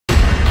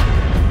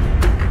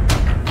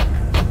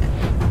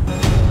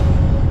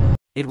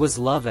It was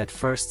love at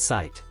first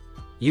sight.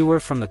 You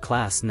were from the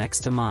class next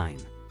to mine.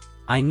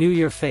 I knew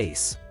your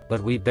face,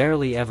 but we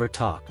barely ever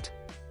talked.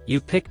 You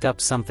picked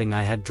up something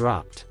I had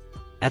dropped.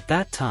 At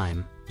that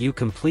time, you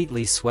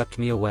completely swept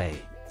me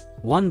away.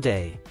 One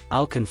day,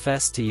 I'll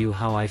confess to you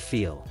how I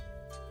feel.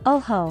 Oh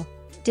ho,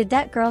 did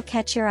that girl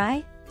catch your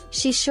eye?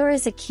 She sure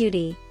is a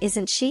cutie,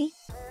 isn't she?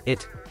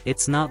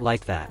 It's not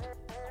like that.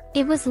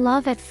 It was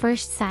love at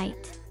first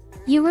sight.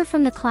 You were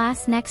from the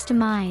class next to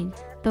mine,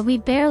 but we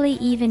barely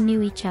even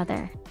knew each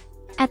other.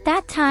 At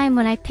that time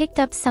when I picked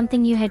up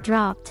something you had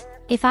dropped,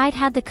 if I'd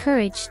had the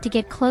courage to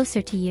get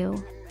closer to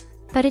you.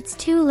 But it's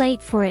too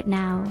late for it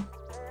now.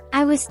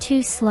 I was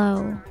too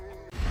slow.